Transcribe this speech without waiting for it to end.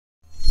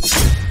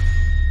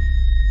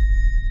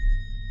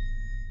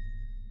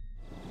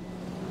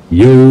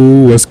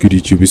Yo, what's good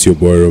YouTube? It's your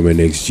boy Roman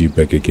XG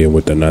back again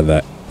with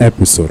another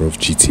episode of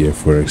GTA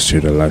Forex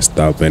Trader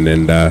Lifestyle.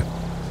 And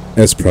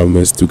as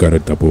promised, we got a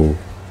double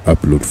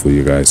upload for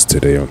you guys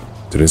today.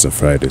 Today's a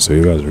Friday, so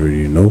you guys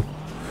already know.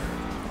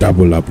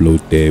 Double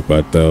upload day,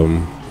 but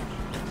we're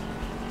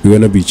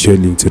gonna be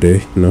chilling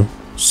today, you know.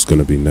 It's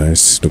gonna be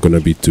nice. Not gonna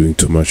be doing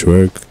too much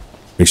work.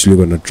 Actually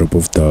gonna drop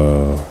off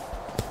the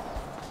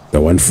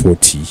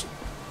 140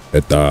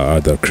 at the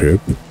other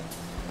crib.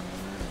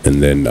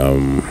 And then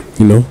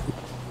you know,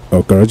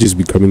 our garage is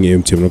becoming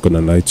empty. I'm not gonna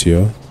lie to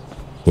you.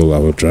 Well,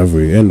 our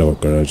driveway and our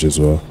garage as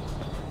well.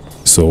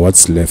 So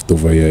what's left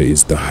over here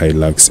is the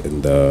Hilux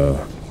and the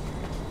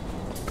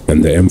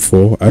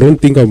M4. I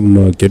don't think I'm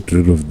gonna get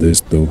rid of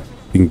this though.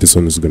 I think this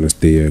one is gonna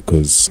stay here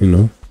because, you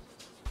know,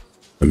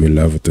 I'm in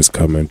love with this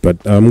car, man. But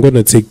I'm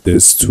gonna take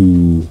this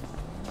to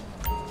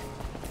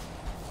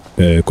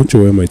where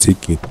am I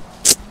taking?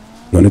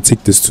 I'm gonna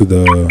take this to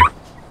the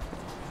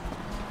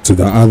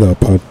other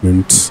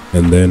apartment,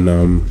 and then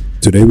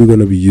today we're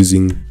gonna be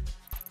using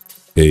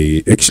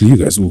actually, you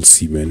guys will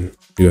see, man.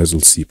 You guys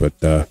will see. But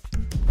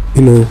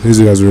you know, as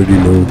you guys already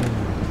know,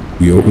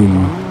 we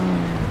own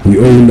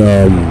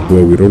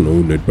well, we don't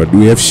own it, but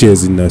we have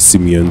shares in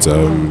Simeon's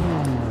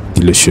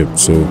dealership.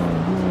 So,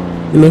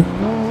 you know,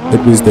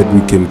 that means that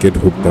we can get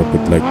hooked up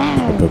with like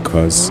proper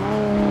cars.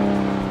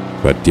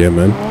 But yeah,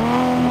 man,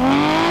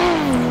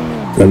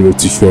 can't wait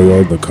to show you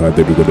all the car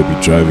that we're gonna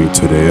be driving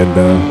today. And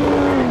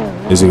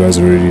as you guys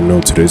already know,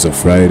 today's a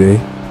Friday.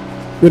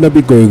 We're gonna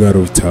be going out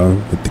of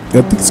town. I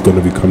think it's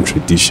gonna become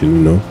tradition,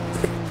 you know.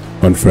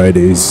 On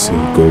Fridays, we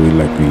go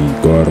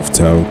out of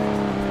town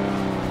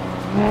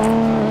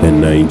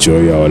and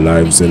enjoy our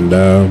lives. And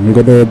I'm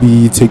gonna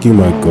be taking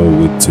my girl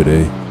with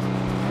today.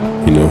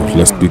 You know,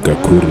 last week I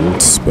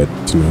couldn't, but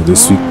you know,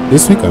 this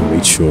week I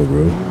made sure,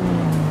 bro.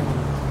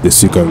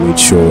 This week I made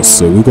sure.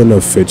 So we're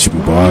gonna fetch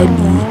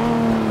Mbali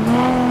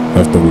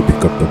after we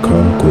pick up the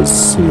car,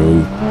 cause you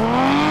know,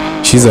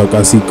 she's a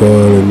Kasi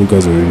girl, and you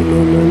guys already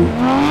know, man.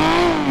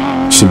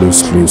 She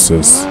lives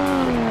closest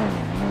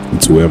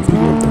to where I'm picking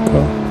up the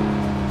car.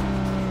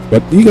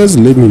 But you guys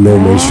let me know,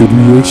 man. Should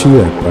we actually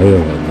like buy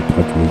an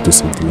apartment or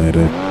something like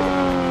that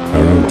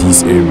around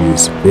these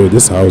areas? Bro,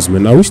 this house,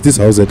 man. I wish this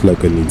house had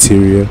like an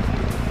interior.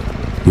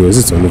 Because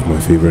it's one of my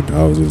favorite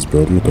houses,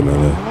 bro. I'm not gonna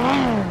lie.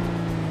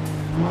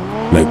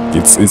 Like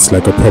it's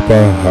like a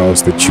proper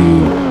house that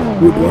you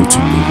would want to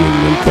live in,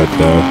 man. But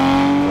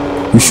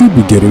we should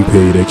be getting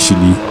paid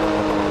actually,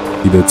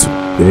 either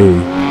today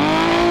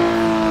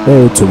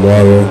or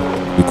tomorrow,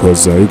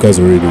 because you guys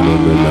already know,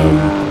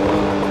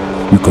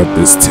 man. We got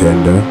this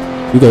tender.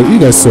 You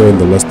guys saw in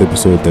the last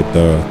episode that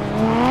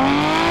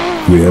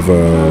we have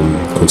a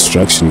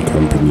construction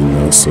company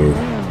now, so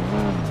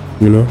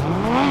you know,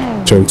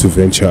 trying to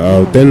venture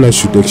out. Then I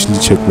should actually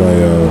check my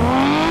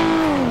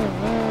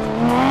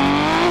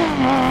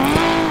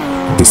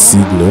the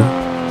signal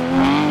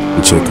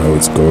and check how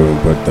it's going.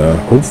 But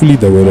hopefully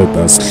the weather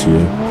does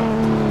clear,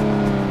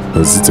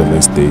 because it's a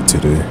nice day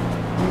today.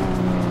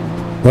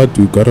 But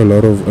we got a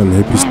lot of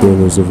unhappy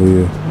stoners over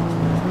here.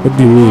 What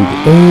do you mean?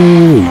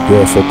 Oh,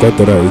 bro, I forgot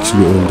that I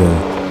actually own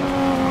that.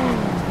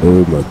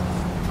 Oh my,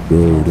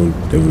 bro,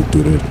 don't ever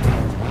do that.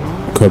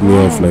 Cut me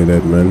off like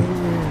that, man.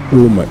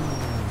 Oh my,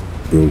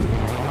 bro,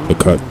 the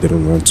car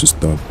didn't want to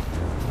stop.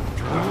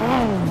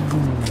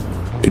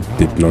 It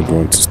did not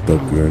want to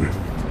stop, man.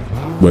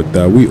 But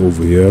we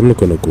over here. I'm not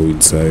gonna go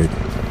inside.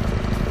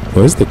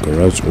 Why is the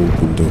garage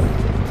open though?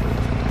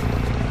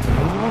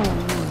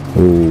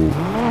 Oh,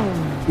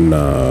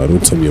 nah,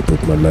 don't tell me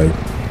about my life.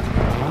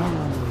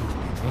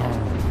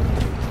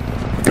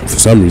 For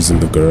some reason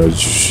the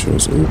garage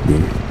was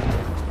open.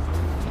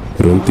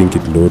 I don't think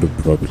it loaded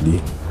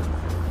properly.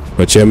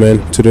 But yeah,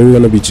 man, today we're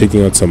gonna be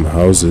checking out some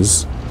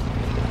houses.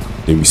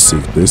 Let me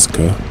save this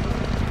car.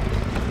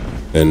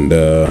 And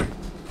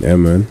yeah,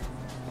 man,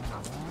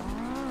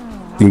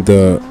 I think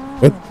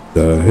what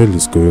the hell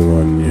is going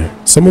on here?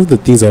 Some of the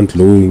things aren't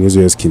loading. As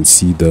you guys can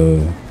see,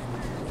 the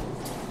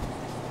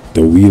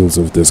wheels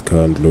of this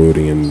car aren't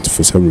loading, and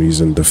for some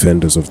reason the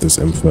fenders of this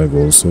M5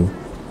 also,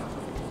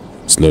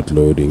 it's not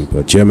loading.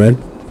 But yeah, man, I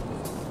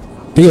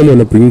think I'm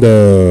gonna bring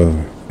the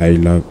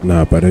Hilux.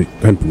 Nah, but I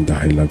can't bring the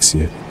Hilux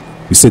here.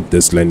 You said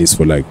this line is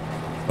for like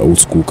old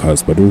school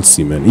cars, but we'll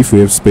see, man. If we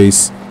have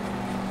space,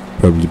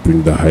 probably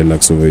bring the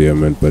Hilux over here,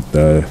 man. But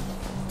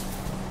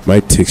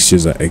my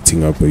textures are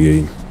acting up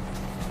again,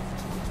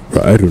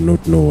 but I do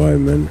not know why,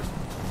 man.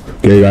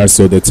 Okay, guys,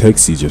 so the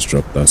taxi just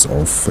dropped us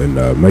off, and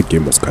my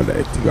game was kind of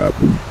acting up,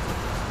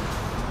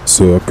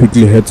 so I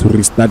quickly had to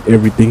restart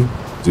everything.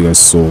 As you guys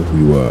saw,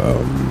 we were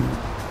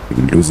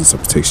losing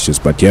some textures.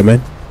 But yeah,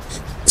 man,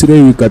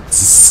 today we got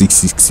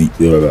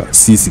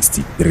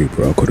C63,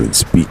 bro. I couldn't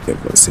speak there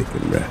for a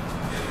second, bro.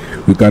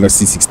 We got a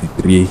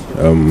C63.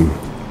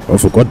 I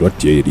forgot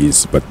what year it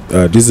is, but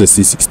this is a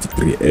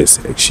C63 S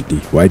actually,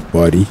 white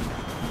body.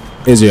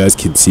 As you guys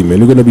can see, man,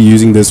 we're gonna be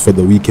using this for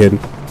the weekend.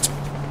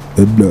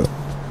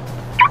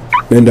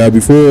 And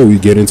before we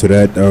get into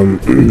that,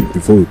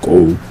 before we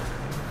go,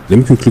 let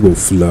me quickly go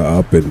fill her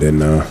up, and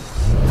then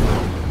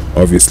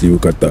Obviously we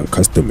got the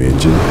custom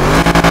engine.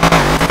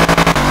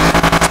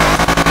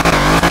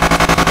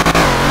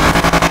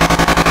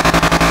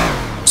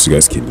 So you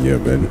guys can hear,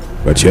 man.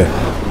 But yeah,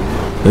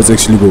 let's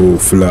actually go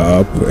fill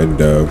her up and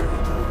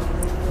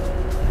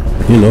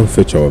you know,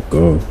 fetch our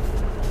car.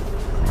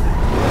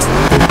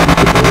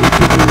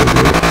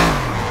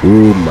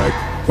 Oh my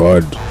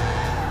god,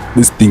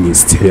 this thing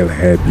is tail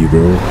happy,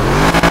 bro.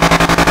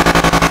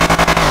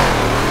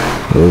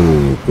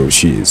 Oh bro,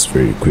 she is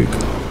very quick.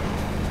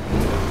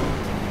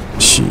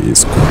 She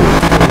is quick.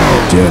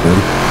 Yeah, then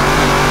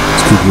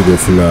let's quickly go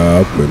fill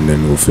her up and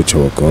then we'll fetch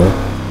our car.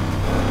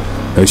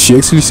 And she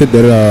actually said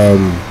that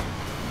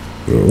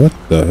bro, what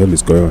the hell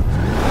is going on?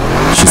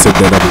 She said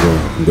that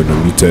I'm gonna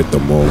meet her at the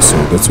mall, so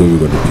that's where we're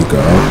gonna pick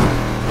her up.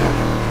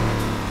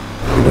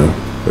 You know,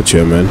 but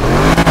yeah, man.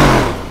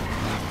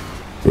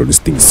 Bro, this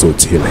thing is so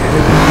tail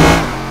heavy,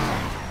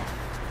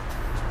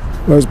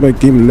 bro. Why is my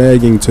game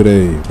lagging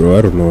today? Bro,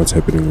 I don't know what's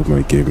happening with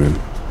my game, man.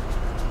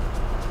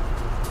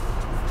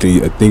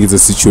 I think it's a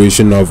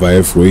situation of I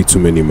have way too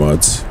many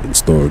mods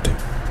installed.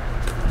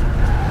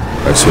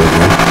 But yeah,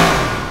 man.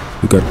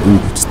 We got, ooh,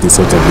 this thing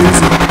sounds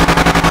amazing.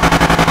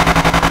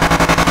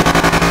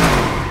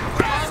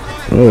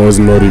 Oh, I was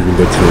not even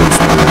that close,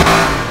 man.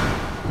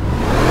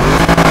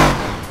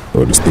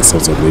 Oh, this thing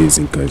sounds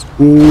amazing, guys.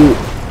 Ooh.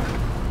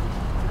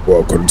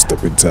 Oh, I couldn't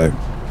stop in time.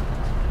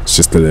 It's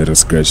just a little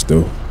scratch,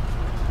 though.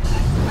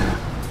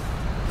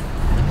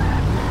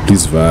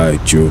 Please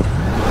vibe, Joe.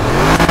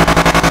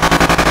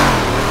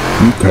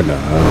 You kinda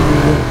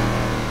hungry,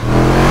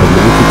 I'm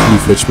gonna quickly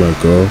fetch my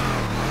car.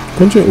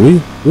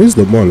 Wait, where's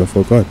the mall? I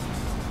forgot.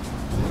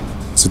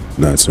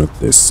 Nah, it's not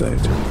this side.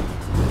 I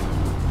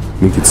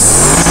think it's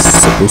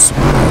supposed to be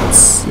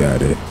that. Yeah,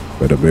 there.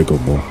 By the mega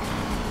mall.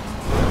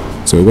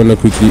 So we're gonna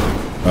quickly.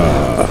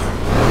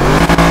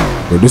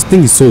 Bro, this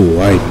thing is so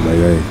wide, my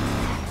guy.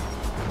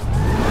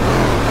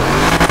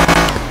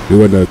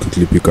 We're gonna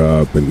quickly pick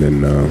her up and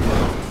then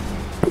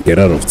get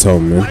out of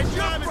town, man.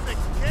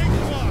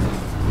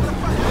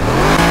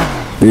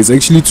 There's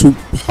actually 2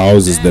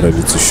 houses that I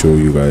need to show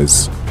you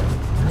guys.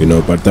 You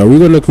know, but we're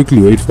gonna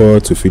quickly wait for her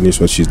to finish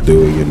what she's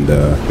doing and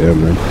yeah,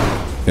 man.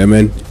 Yeah,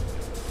 man.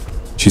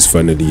 She's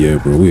finally here,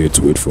 bro. We had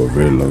to wait for a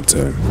very long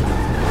time.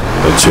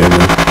 But yeah,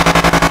 man.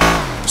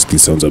 This thing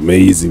sounds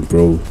amazing,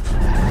 bro.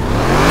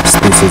 This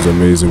thing sounds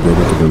amazing, bro.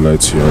 Look at the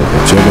lights here.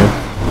 But yeah, man.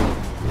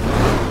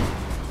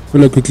 I'm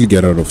gonna quickly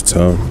get out of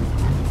town.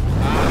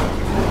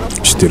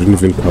 She didn't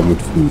even come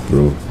with food,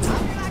 bro.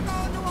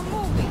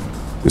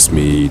 It's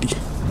me.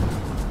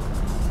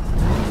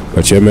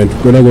 But yeah, man,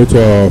 we're gonna go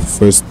to our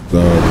first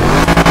property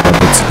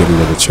that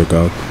we're gonna check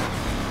out.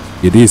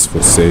 It is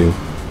for sale,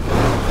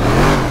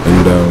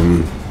 and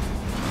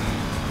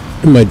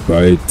I might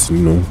buy it, you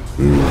know,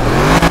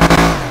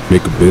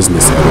 make a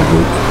business out of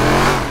it.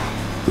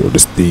 Bro,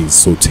 this thing is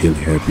so tail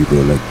happy,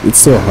 bro. Like, it's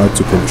so hard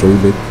to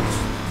control it.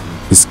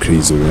 It's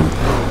crazy, man.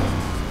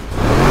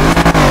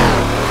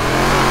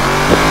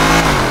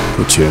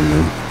 But yeah,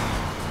 man.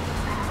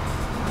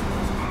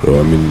 Bro,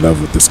 I'm in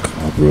love with this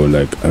car, bro.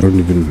 Like, I don't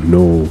even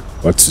know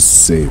what to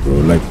say, bro.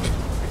 Like,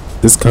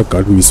 this car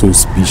got me so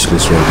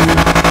speechless right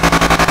now.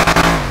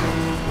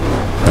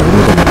 I'm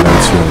not gonna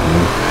lie to you,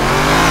 man.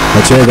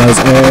 But yeah, guys,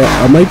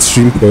 I might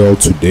stream for y'all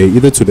today,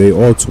 either today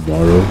or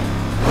tomorrow,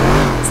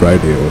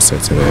 Friday or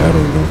Saturday. I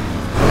don't know.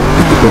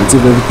 It depends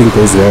if everything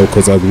goes well,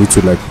 because I need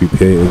to like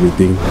prepare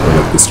everything for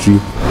like the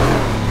stream.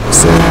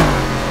 So,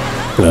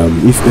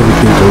 if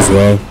everything goes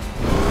well,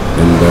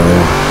 and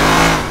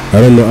I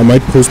don't know, I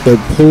might post a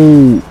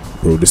poll.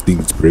 Bro, this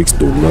thing's brakes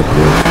do not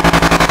work.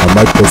 I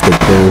might post a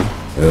poll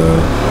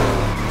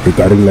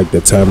regarding like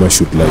the time I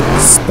should like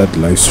start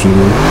live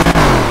streaming.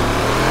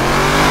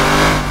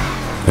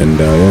 And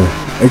yeah,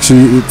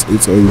 actually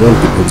it all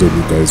depends on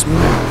you guys,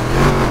 man.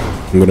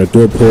 I'm gonna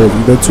do a poll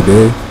either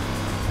today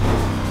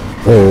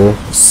or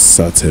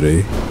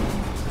Saturday.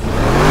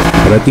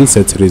 But I think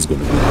Saturday is gonna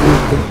be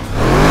good, bro.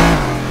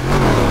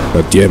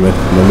 But yeah, man,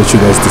 I'm gonna let you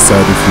guys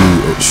decide if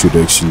you should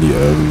actually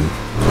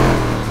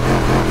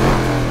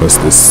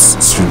post this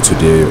stream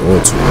today or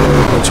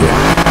tomorrow. But yeah,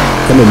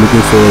 kind of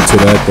looking forward to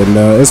that. And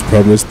as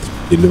promised,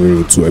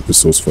 delivering 2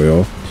 episodes for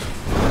y'all,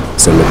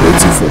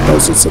 celebrating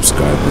 4,000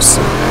 subscribers.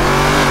 So,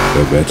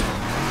 not bad.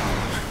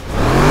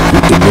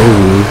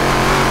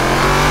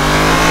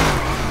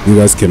 You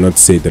guys cannot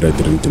say that I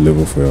didn't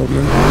deliver for y'all,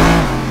 man.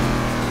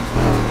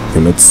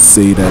 Cannot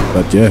say that,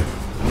 but yeah.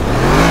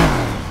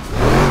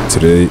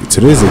 Today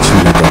is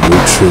actually like a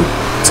road trip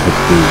type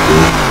thing, bro.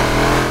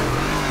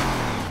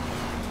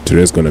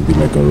 Today's gonna be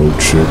like a road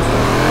trip.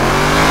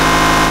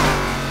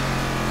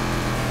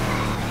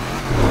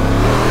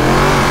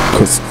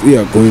 Cause we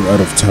are going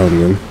out of town,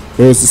 man.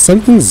 Bro,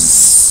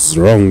 something's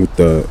wrong with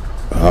the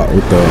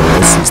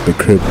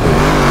crib,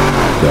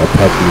 the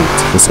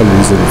apartment. For some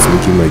reason, it's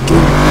making my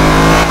game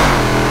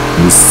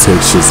use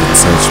textures and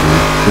such, man.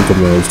 I think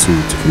I'm gonna have to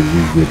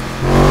remove it.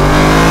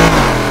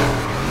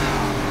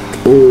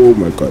 Oh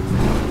my god.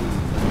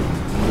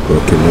 Bro, I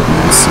cannot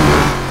even see it.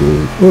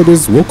 Oh,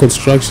 there's more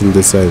construction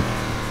this side.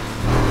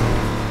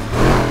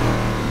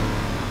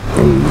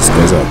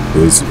 guys are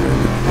busy,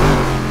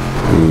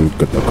 man.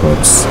 Got the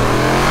cops.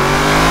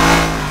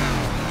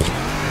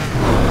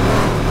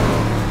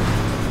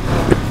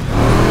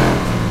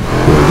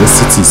 Well, this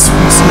city's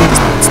fixing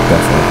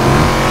stuff up,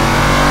 man.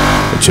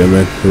 But yeah,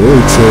 man,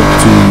 road trip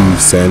to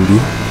Sandy.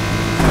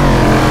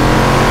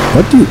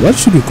 What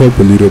should we call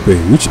Polito Bay?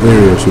 Which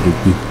area should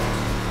it be?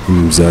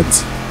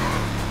 Mzansi.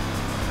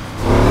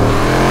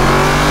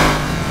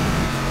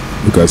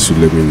 You guys should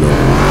let me know.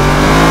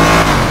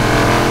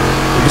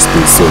 This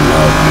thing's so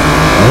loud, man.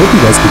 I hope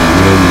you guys can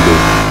hear me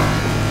though.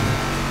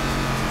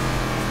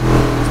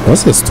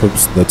 What's the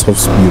top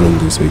speed on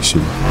this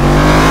actually?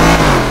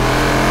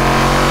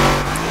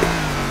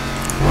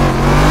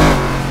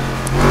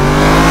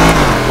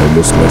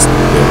 Almost lost it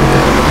there.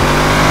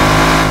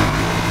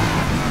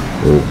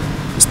 Oh,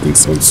 this thing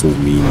sounds so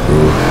mean, bro.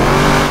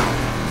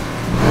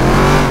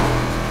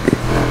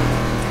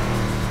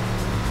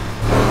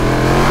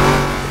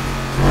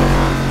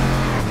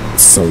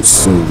 Sounds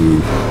so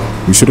mean.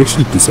 We should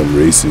actually do some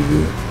racing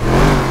here.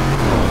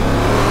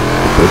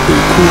 Okay,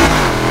 cool.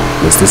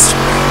 Let's this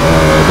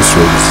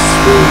road is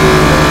very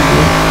long,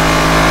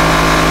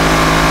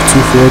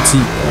 240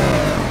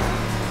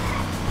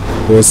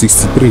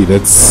 463,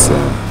 that's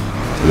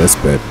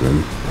bad, man.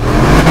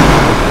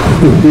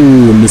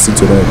 Listen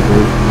to that, bro.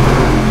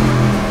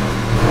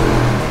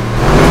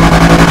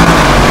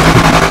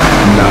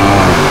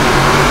 Nah.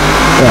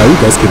 Yeah, you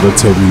guys cannot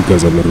tell me you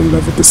guys are not in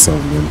love with the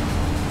sound, man.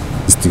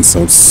 This thing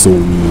sounds so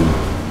mean.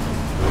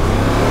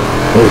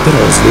 Oh, that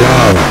was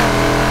loud.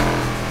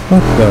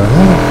 What the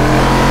hell?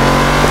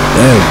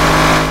 Damn.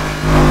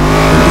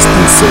 And this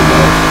thing's so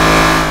loud.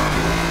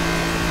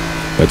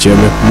 But yeah,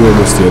 man, we're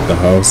almost here at the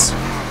house.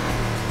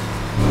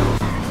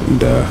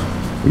 And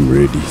I'm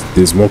ready.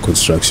 There's more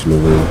construction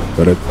over there.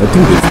 But I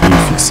think they've been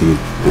fixing it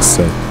this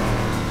side.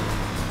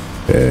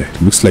 Yeah,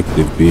 looks like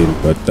they've been.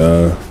 But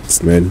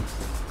this man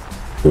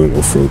going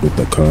off-road with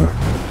the car.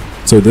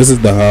 So this is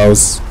the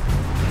house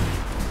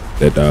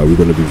that we're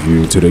gonna be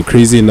viewing today.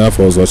 Crazy enough,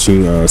 I was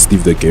watching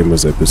Steve the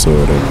Gamer's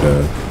episode,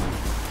 and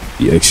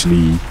he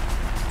actually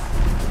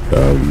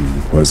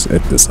was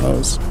at this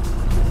house,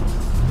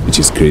 which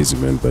is crazy,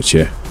 man. But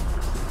yeah,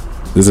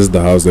 this is the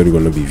house that we're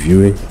gonna be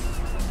viewing,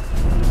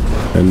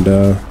 and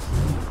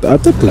I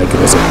thought like it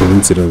was a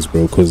coincidence,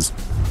 bro, because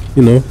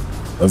you know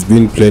I've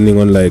been planning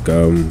on like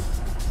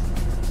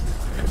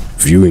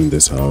viewing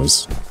this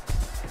house,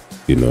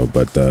 you know,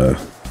 but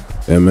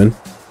yeah, man,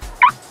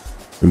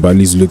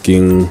 Mbali's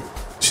looking.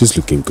 She's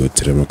looking good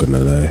today, I'm not gonna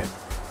lie.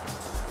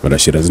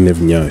 But she doesn't have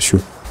nyash.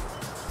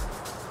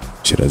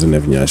 She doesn't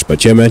have nyash.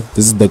 But yeah, man,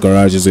 this is the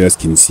garage, as you guys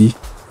can see.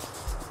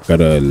 Got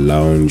a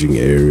lounging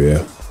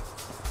area.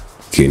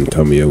 Can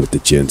come here with the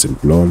gents and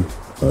Blom.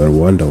 I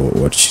wonder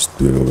what she's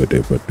doing over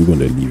there, but we're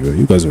gonna leave her.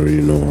 You guys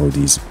already know how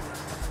these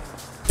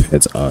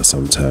pets are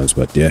sometimes.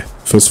 But yeah,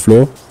 first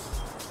floor.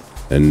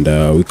 And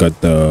we got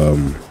the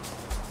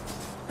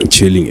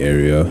chilling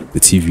area,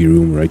 the TV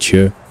room right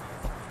here.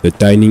 The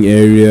dining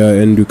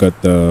area, and we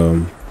got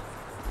the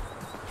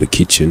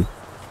kitchen.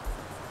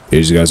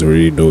 As you guys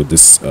already know,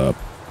 this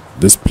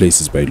place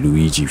is by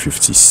Luigi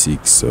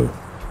 56. So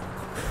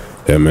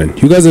yeah, man,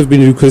 you guys have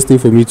been requesting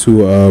for me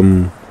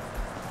to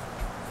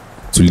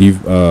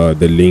leave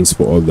the links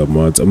for all the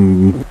mods.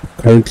 I'm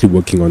currently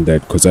working on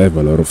that because I have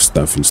a lot of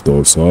stuff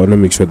installed, so I want to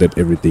make sure that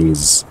everything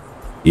is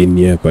in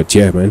here. But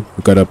yeah, man,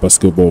 we got a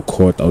basketball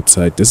court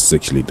outside. This is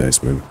actually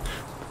nice, man.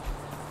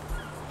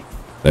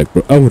 Like,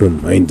 bro, I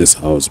wouldn't mind this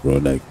house, bro.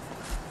 Like,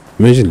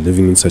 imagine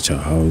living in such a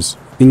house.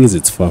 Thing is,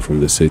 it's far from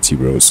the city,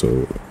 bro.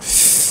 So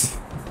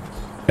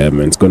yeah,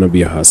 man, it's gonna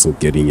be a hassle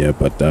getting here.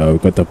 But we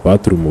got the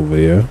bathroom over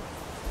here,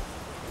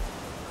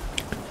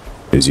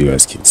 as you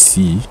guys can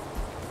see.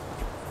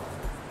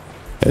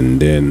 And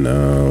then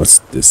what's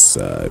this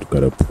side?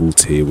 Got a pool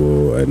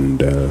table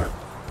and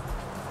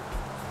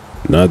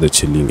another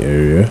chilling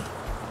area.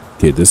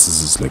 Okay, this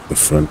is like the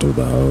front of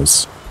the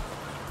house.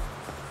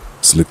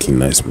 It's looking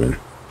nice, man.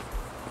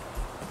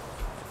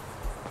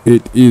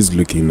 It is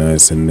looking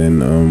nice. And then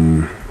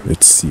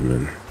let's see,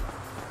 man,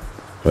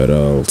 what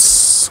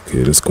else?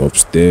 Okay, let's go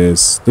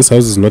upstairs. This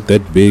house is not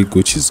that big,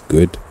 which is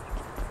good,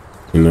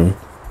 you know.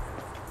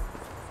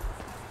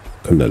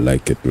 Kinda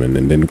like it, man.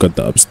 And then we got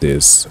the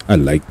upstairs. I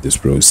like this,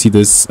 bro. See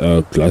this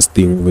glass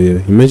thing over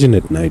here? Imagine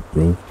at night,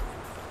 bro,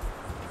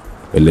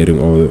 we're letting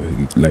all,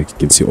 like, you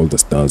can see all the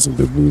stars of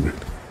the moon,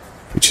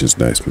 which is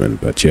nice, man.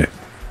 But yeah,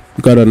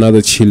 we got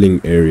another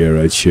chilling area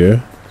right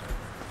here.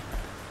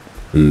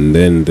 And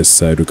then this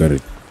side we got a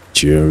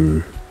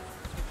gym.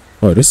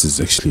 Oh, this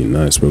is actually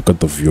nice. We got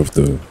the view of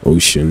the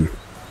ocean,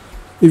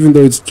 even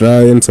though it's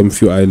dry and some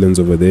few islands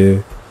over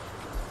there.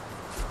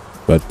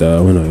 But I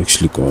want to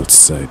actually go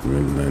outside,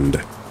 man.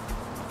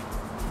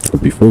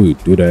 And before we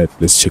do that,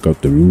 let's check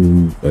out the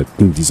room. I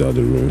think these are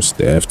the rooms.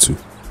 They have to.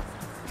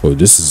 Oh,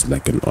 this is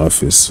like an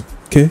office.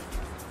 Okay,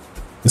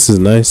 this is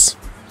nice.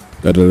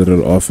 Got a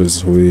little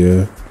office over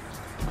here.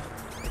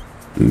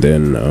 And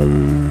then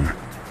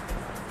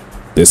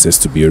this has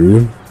to be a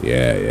room.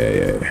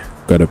 Yeah.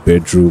 Got a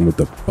bedroom with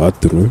a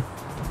bathroom.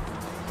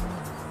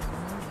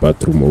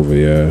 bathroom over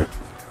here,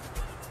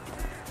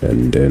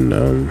 and then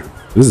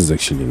this is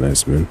actually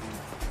nice, man.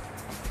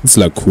 It's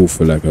like cool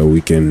for like a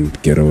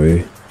weekend getaway.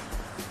 You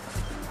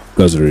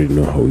guys already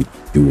know how we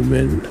do,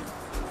 man.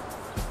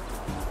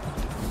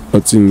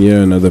 What's in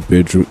here? Another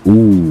bedroom.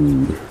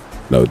 Ooh,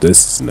 now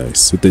this is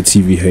nice with the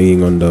TV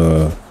hanging on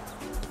the,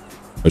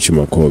 what you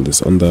might call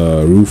this, on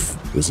the roof.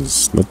 This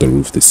is not the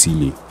roof, the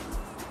ceiling.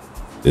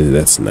 Yeah,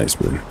 that's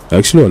nice, man. I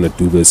actually want to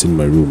do this in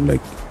my room,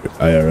 like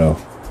IRL.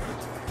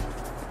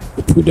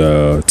 Put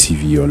a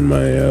TV on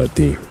my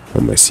thing,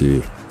 on my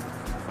ceiling.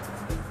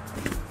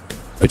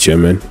 But yeah,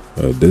 man,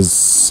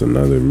 there's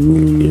another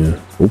room in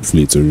here.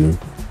 Hopefully it's a room.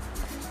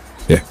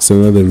 Yeah, it's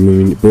another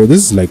room. Bro,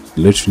 this is like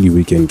literally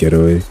weekend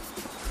getaway.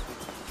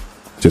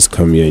 Just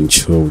come here and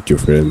chill with your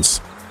friends.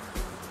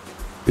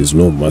 There's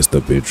no master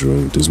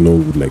bedroom. There's no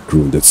like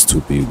room that's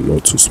too big,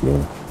 not too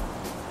small.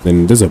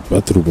 Then there's a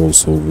bathroom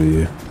also over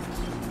here.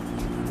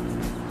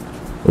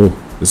 Oh,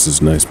 this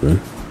is nice, man.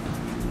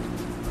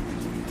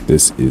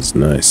 This is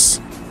nice.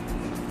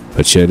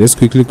 But yeah, let's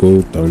quickly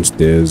go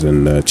downstairs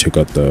and check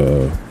out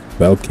the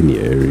balcony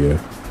area.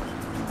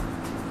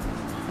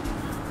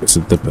 Is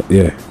it the,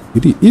 yeah,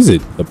 is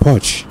it the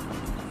porch?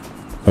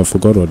 I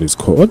forgot what it's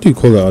called. What do you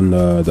call it on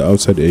the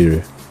outside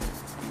area?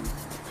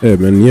 Yeah,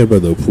 man, near by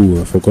the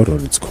pool. I forgot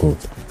what it's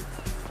called.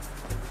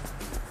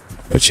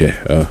 But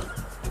yeah,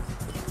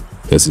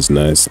 this is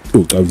nice.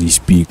 Oh, have these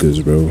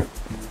speakers, bro.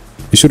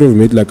 You should have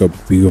made like a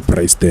bigger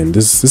price tag.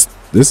 This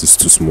is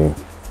too small.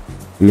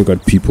 And you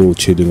got people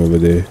chilling over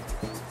there.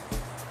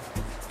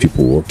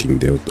 People walking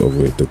there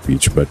over at the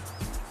beach. But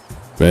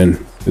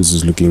man, this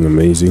is looking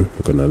amazing.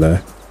 Not gonna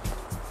lie.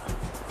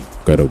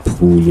 Got a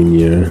pool in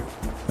here.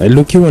 I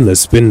look, you wanna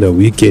spend the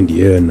weekend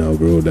here now,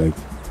 bro. Like,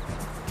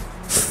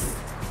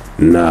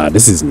 nah,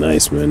 this is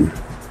nice, man.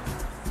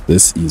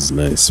 This is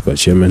nice.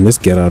 But yeah, man, let's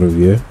get out of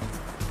here.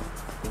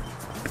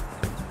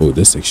 Oh,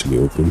 this actually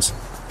opens.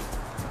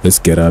 Let's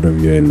get out of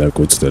here and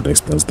go to the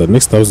next house. The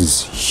next house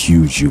is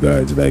huge, you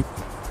guys. Like,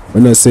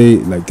 when I say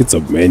like it's a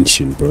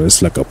mansion, bro,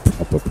 it's like a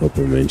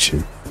proper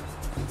mansion.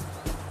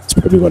 It's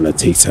probably gonna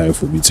take time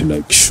for me to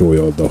like show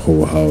you all the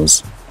whole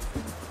house.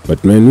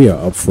 But man, we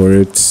are up for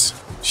it.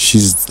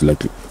 She's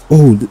like,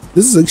 oh,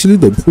 this is actually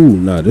the pool.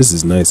 Nah, this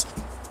is nice.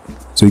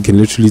 So you can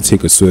literally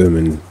take a swim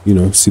and, you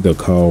know, see the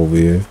car over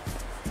here.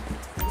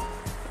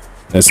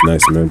 That's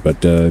nice, man.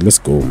 But let's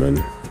go,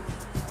 man.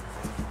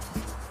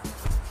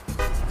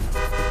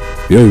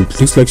 Yo, it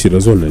looks like she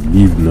doesn't want to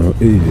leave now.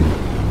 Hey.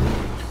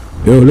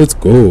 Yo, let's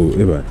go.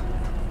 Hey, man.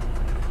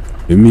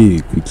 Let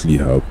me quickly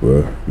help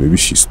her. Maybe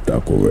she's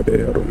stuck over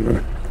there. I don't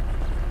know.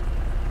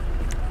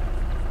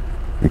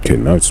 Okay,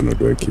 now it's not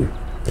working.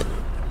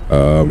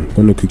 I'm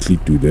gonna quickly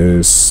do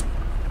this.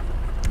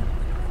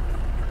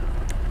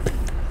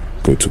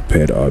 Go to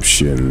pet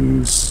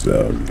options,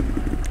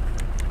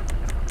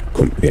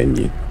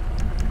 companion,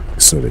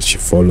 so that she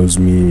follows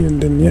me,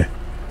 and then yeah.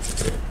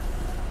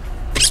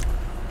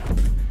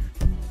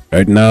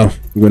 Right now,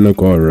 I'm gonna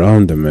go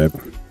around the map.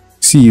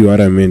 See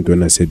what I meant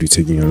when I said we're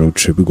taking a road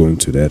trip. We're going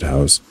to that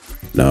house.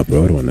 Nah,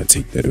 bro, I don't wanna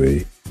take that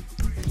way.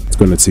 It's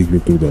gonna take me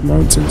through the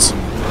mountains.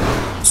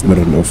 It's not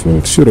an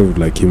off-road. Should have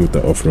like came with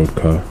the off-road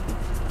car.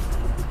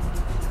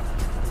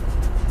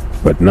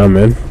 But now,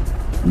 man,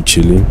 we're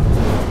chilling.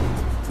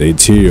 The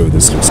interior of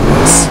this looks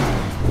nice.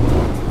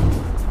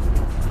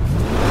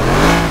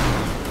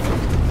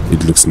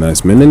 It looks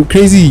nice, man. And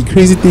crazy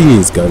thing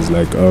is, guys,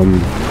 like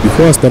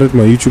before I started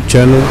my YouTube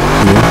channel,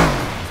 you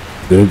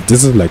know,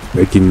 this is like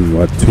back in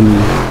what,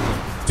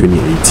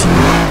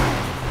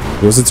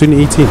 2018. Was it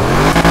 2018? I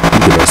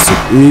think it was.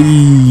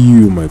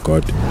 Oh my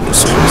god, it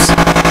was close.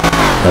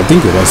 I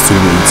think it was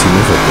 2018.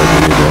 I forgot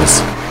when it was.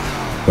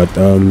 But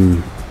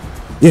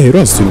yeah, it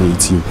was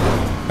 2018.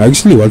 I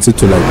actually wanted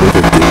to like make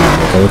a game.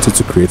 Like, I wanted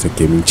to create a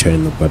gaming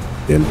channel, but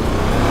then you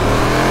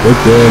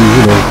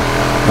know,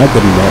 I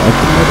could not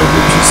have a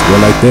PC.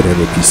 Well, I did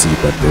have a PC,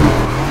 but then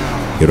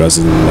it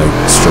wasn't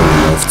like strong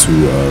enough to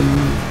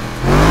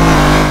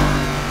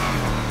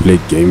play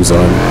games on,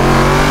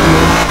 you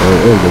know,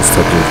 all those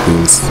type of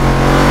things. I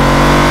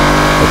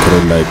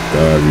couldn't like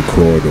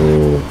record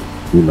or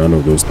do none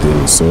of those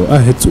things, so I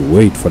had to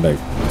wait for like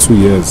 2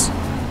 years.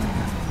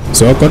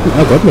 So I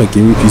got my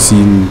gaming PC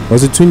in,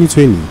 was it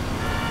 2020?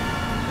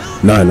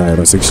 Nah, it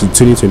was actually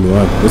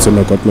 2021. That's when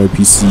I got my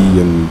PC,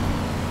 and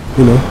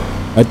you know,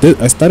 I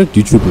started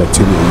YouTube like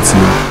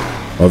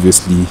 2018,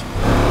 obviously.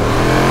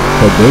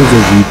 But those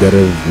of you that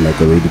have like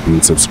already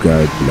been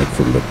subscribed like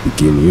from the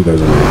beginning, you guys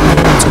already know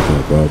what I'm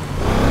talking about.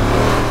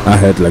 I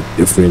had like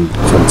different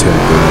content.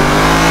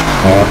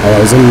 I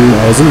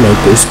wasn't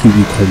like those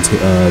TV content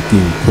I was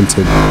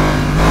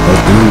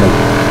doing like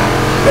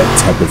that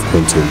type of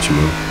content, you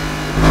know.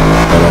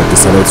 But I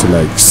decided to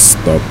like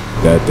stop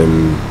that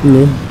and, you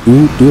know,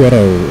 do what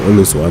I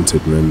always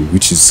wanted, man,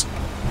 which is,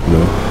 you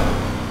know,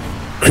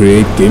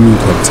 create gaming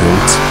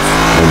content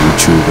on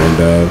YouTube. And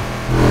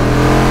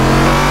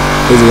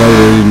as you guys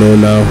already know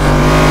now,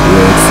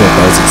 we're at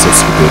 4,000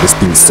 subscribers. This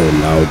thing's so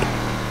loud.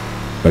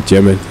 But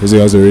yeah, man, as you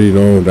guys already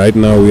know, right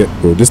now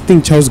bro, this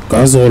thing chows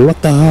guzzle.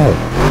 What the hell?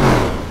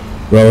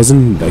 Bro, I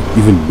wasn't like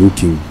even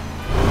looking.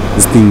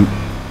 This thing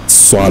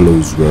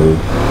swallows, bro.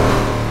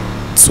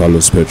 It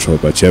swallows petrol.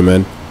 But yeah,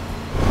 man,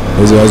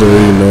 as you guys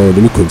already know,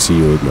 let me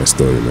continue with my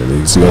story,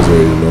 man. As you guys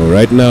already know,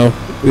 right now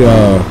we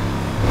are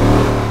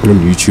on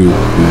YouTube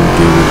doing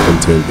gaming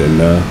content,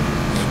 and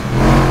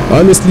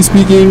honestly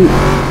speaking,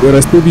 would I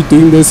still be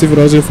doing this if it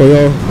wasn't for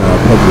y'all? Nah,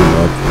 probably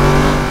not.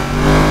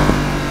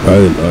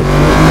 Probably not,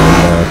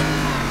 man.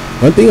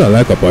 One thing I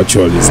like about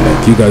y'all is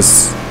like you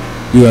guys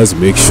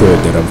make sure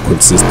that I'm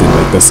consistent.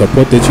 Like the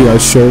support that you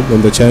guys show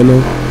on the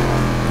channel,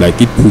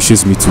 like it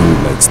pushes me to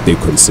like stay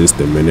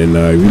consistent, man. And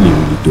I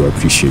really do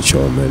appreciate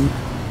y'all, man.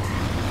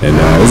 And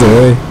as a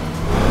way,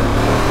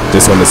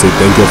 just want to say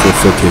thank you for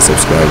 4K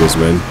subscribers,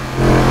 man.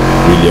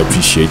 Really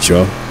appreciate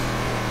y'all.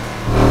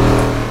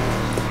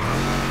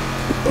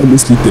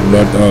 Honestly did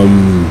not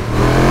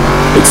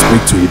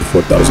expect to hit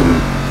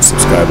 4,000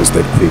 subscribers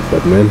that quick,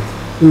 but man,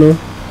 you know,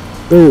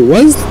 oh, why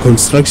is the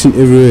construction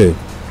everywhere?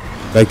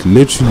 Like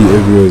literally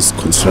everywhere is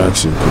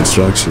construction. This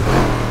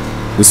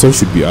one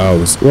should be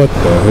ours. What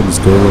the hell is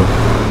going on?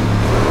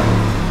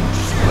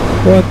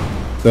 What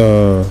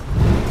the?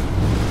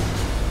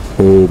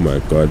 Oh my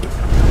god.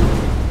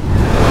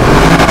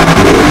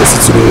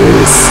 Listen to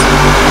this.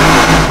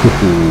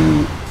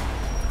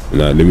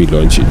 Nah, let me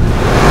launch it.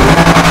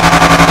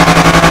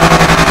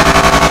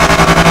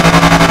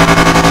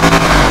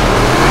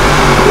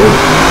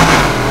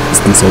 This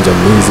thing sounds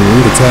amazing.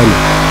 Look at the time.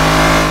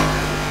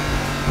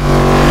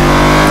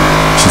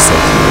 She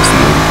sounds nice,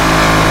 man.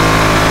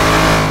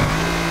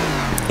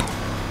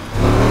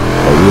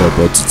 Oh, we are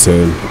about to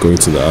turn, going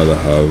to the other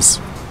house.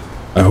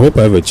 I hope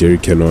I have a jerry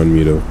can on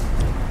me though.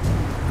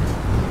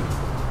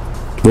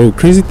 Bro,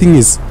 crazy thing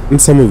is, in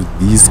some of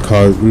these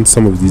cars,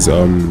 some of these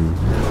cars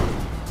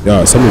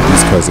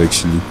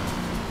actually,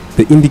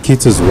 the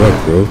indicators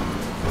work, bro.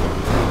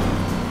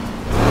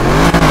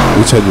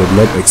 Which I did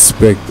not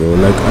expect, bro.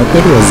 Like I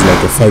thought it was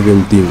like a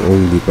 5M thing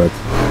only, but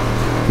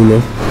you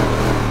know,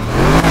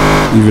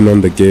 even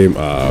on the game,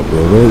 bro,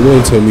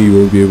 don't tell me you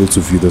won't be able to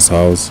view this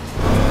house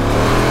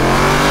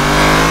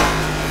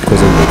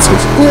because of the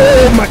text.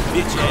 Oh my!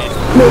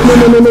 No!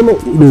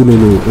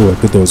 Oh, I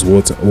thought there was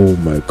water. Oh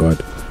my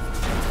god!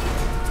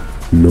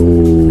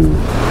 No!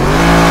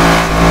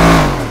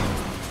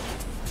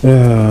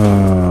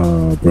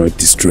 Bro, I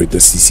destroyed the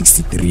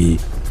C63.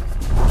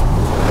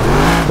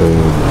 Oh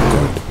my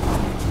god!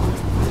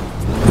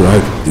 Bro, I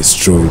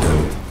destroyed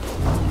her.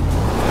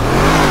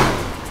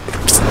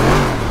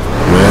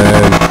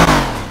 Man.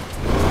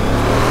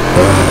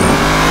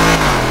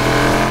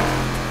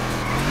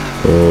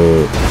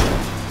 Oh,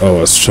 I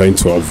was trying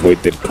to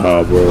avoid that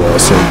car, bro. I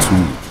was trying to.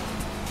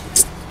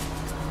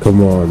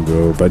 Come on,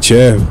 bro. But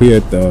yeah, we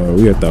at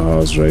the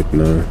house right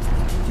now,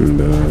 and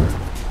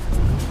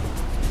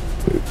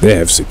they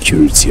have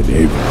security and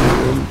everything.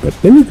 Man. But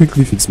let me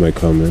quickly fix my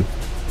car, man.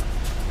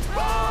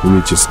 Let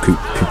me just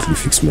quickly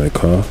fix my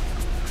car.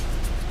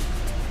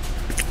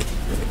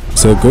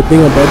 So good thing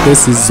about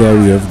this is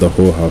we have the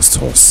whole house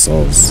to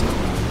ourselves,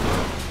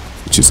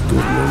 which is good,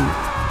 man.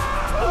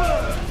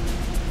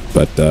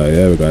 But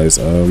yeah, guys,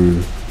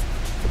 I'm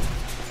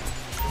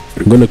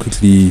gonna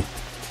quickly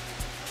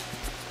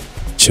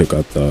check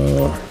out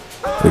the.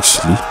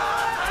 Actually,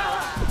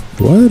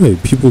 why are there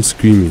people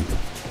screaming?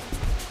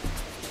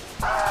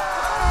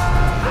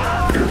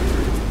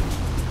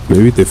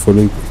 Maybe they're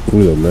falling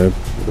through the map,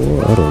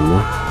 or I don't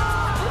know.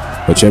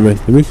 But yeah, man,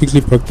 let me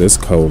quickly park this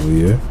car over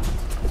here.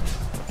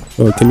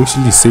 Oh, I can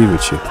actually save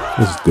it here.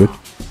 That's good.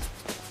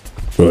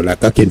 Bro,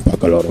 like I can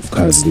park a lot of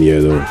cars in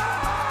here though.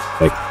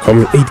 Like,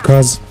 come 8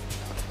 cars.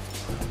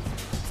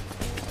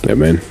 Yeah,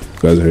 man. You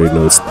guys already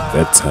know it's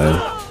that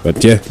time.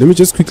 But yeah, let me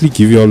just quickly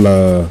give you all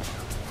bro,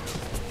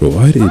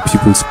 why are there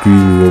people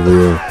screaming over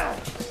here?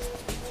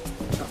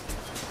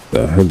 What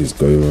the hell is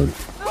going on?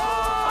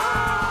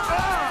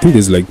 I think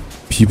there's like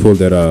people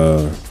that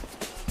are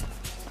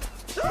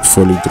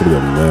falling through the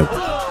map.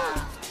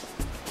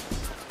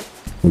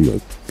 Oh my,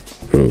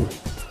 bro. I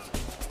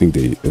think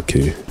they,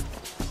 okay.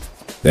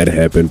 That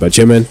happened. But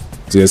yeah, man,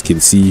 as you guys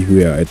can see,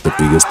 we are at the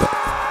biggest,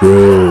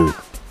 bro.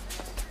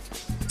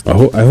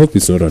 I hope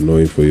it's not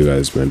annoying for you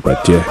guys, man.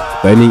 But yeah,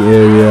 dining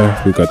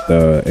area, we got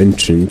the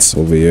entrance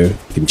over here.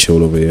 You can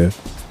chill over here.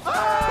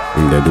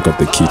 And then look at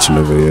the kitchen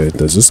over here.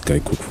 Does this guy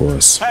cook for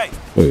us?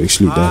 Oh, it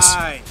actually does.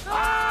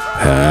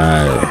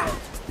 Hi.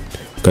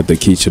 Got the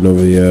kitchen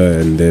over here,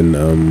 and then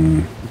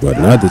got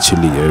another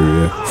chilly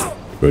area.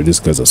 Bro, these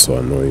guys are so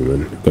annoying,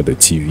 man. Got the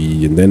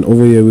TV, and then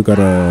over here we got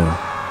a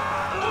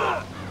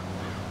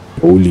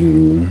bowling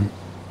room.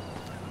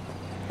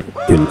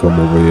 You can come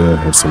over here,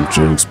 have some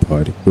drinks,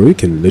 party. Bro, you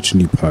can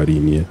literally party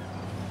in here.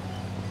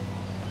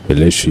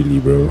 Literally,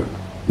 bro.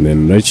 And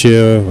then right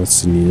here,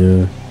 what's in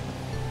here?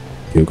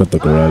 You got the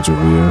garage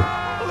over here.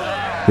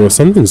 Bro,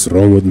 something's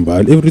wrong with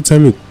Mbali. Every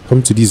time you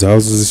come to these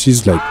houses,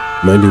 she's like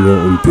minding her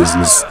own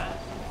business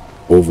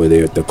over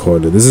there at the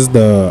corner. This is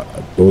the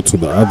door to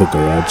the other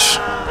garage.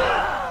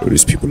 Bro,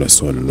 these people are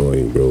so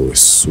annoying, bro. I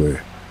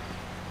swear.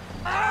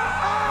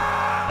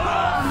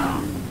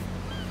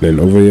 Then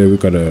over here we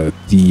got a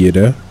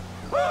theater.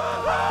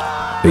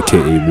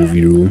 aka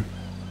movie room.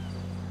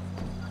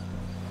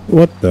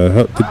 What the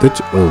hell did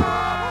that? Oh,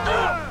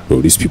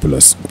 bro, these people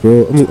are.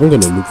 Bro, I'm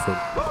gonna look for.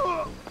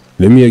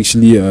 Let me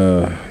actually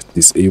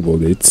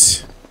disable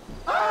it.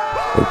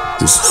 Oh,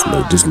 this is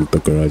not the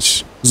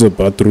garage. This is a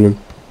bathroom,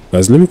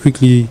 guys. Let me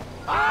quickly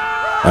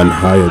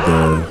unhire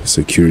the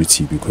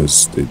security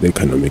because they're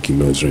kind of making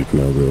noise right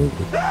now, bro.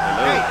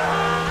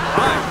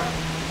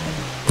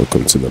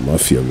 Welcome to the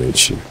mafia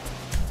mansion.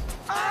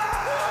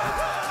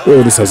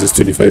 Oh, this house is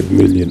 25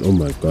 million. Oh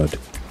my god.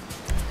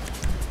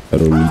 I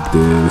don't need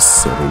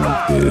this. I don't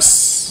need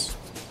this.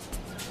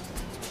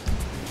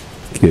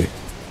 Okay. I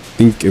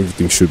think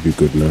everything should be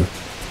good now.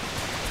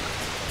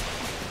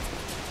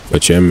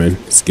 But yeah, man,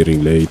 it's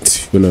getting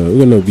late. We're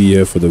gonna be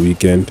here for the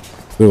weekend.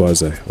 Where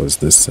was I? Was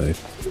this side?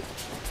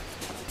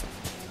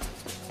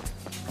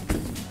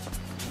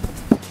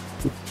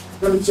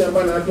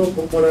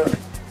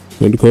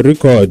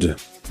 Record.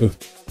 Oh.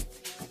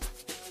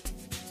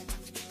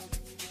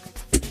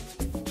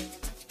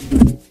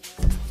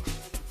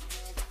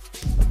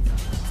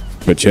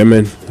 But yeah,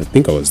 man, I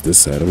think I was this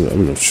side.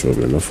 I'm not sure,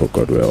 man. I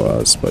forgot where I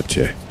was, but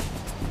yeah.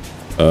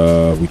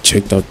 We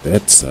checked out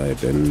that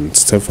side and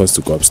it's time for us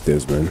to go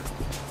upstairs, man.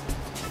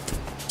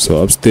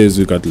 So upstairs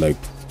we got like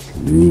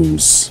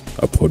rooms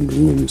upon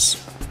rooms.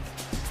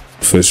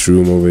 First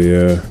room over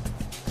here,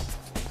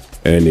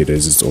 and it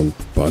has its own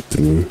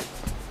bathroom.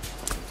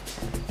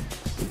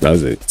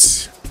 Does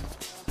it?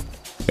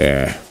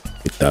 Yeah,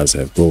 it does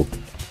have, bro.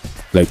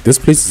 Like, this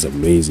place is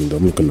amazing though,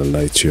 I'm not gonna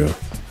lie to you.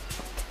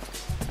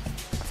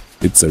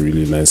 It's a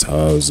really nice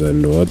house.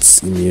 And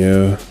what's in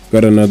here?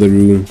 Got another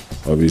room,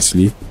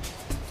 obviously.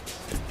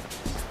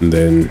 And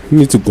then we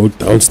need to go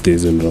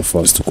downstairs in order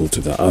for us to go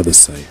to the other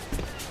side.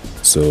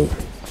 So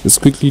let's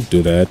quickly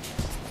do that.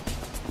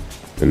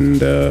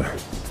 And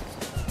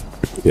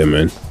yeah,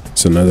 man,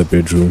 it's another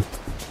bedroom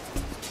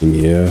in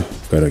here.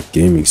 Got a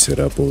gaming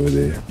setup over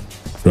there,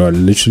 bro.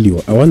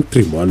 I want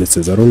 3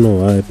 monitors. I don't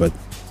know why, but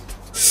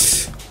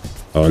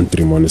I want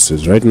 3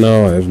 monitors. Right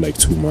now I have like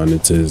 2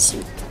 monitors,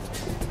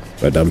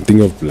 but I'm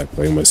thinking of like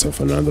buying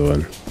myself another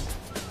one.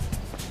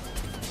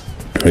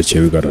 Right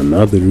here we got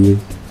another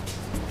room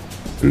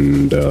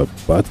and a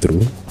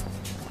bathroom.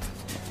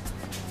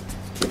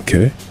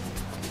 Okay,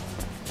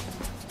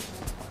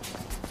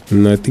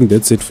 and I think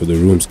that's it for the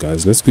rooms,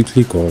 guys. Let's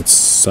quickly go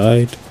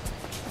outside.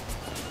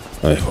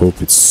 I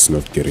hope it's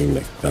not getting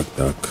like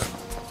dark.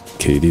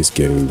 Okay, it is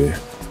getting there.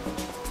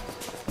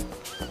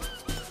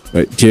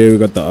 Right here we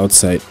got the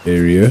outside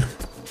area.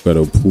 Got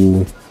a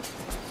pool,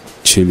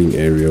 chilling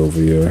area over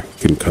here.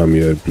 You can come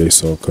here and play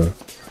soccer.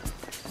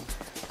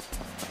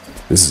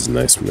 This is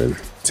nice, man.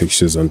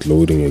 Textures aren't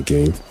loading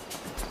again.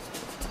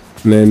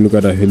 And then we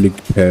got a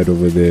helipad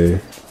over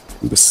there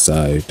on the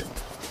side,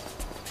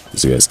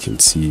 as you guys can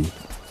see.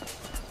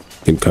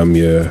 You can come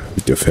here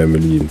with your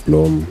family and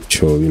blow,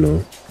 chill, you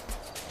know.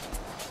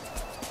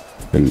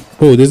 And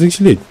oh, there's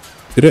actually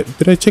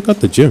did I check out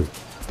the gym?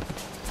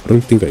 I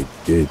don't think I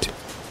did.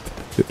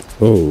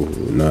 Oh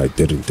no, I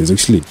didn't. There's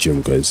actually a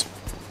gym, guys,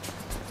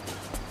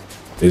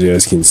 as you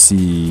guys can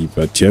see.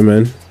 But yeah,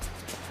 man,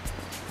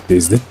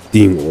 there's that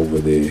thing over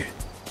there.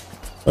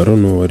 I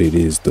don't know what it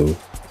is though.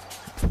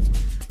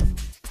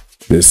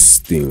 This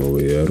thing over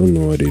here, I don't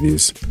know what it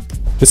is.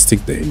 Let's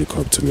take the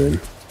helicopter, man.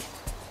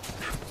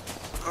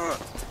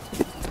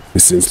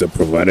 Since they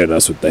provided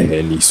us with the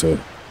heli, so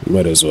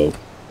might as well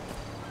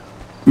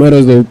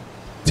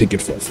take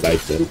it for a flight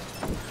then.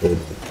 Oh,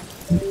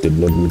 did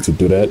not need to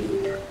do that.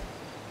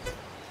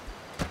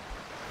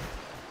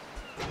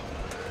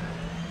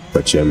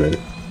 But yeah, man,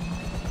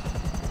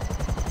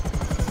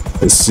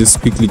 let's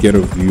just quickly get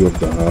a view of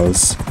the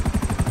house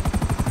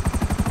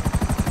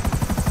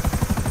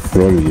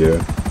from here,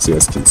 so you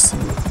guys can see.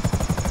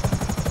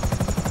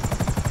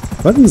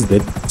 What is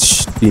that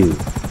thing?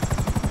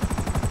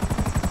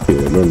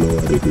 Okay, I don't know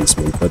what it is,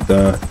 man, but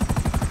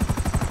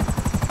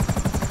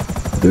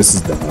this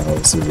is the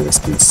house, as you guys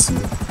can see.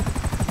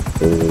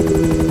 Oh,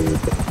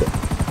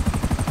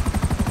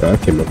 I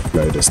cannot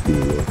fly this thing,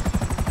 man.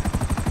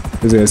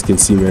 As you guys can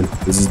see, man,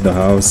 this is the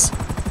house.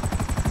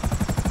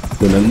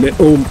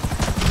 Oh,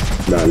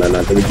 no,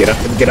 let me get up.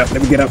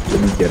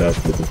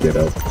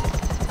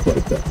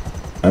 Like that.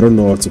 I don't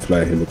know how to fly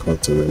a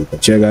helicopter, man.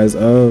 But yeah, guys,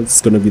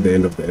 it's gonna be the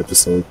end of the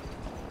episode.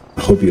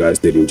 I hope you guys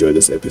did enjoy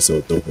this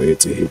episode. Don't forget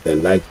to hit that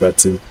like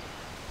button,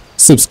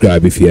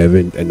 subscribe if you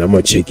haven't, and I'm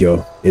gonna check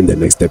y'all in the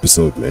next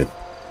episode, man.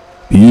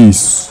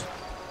 Peace.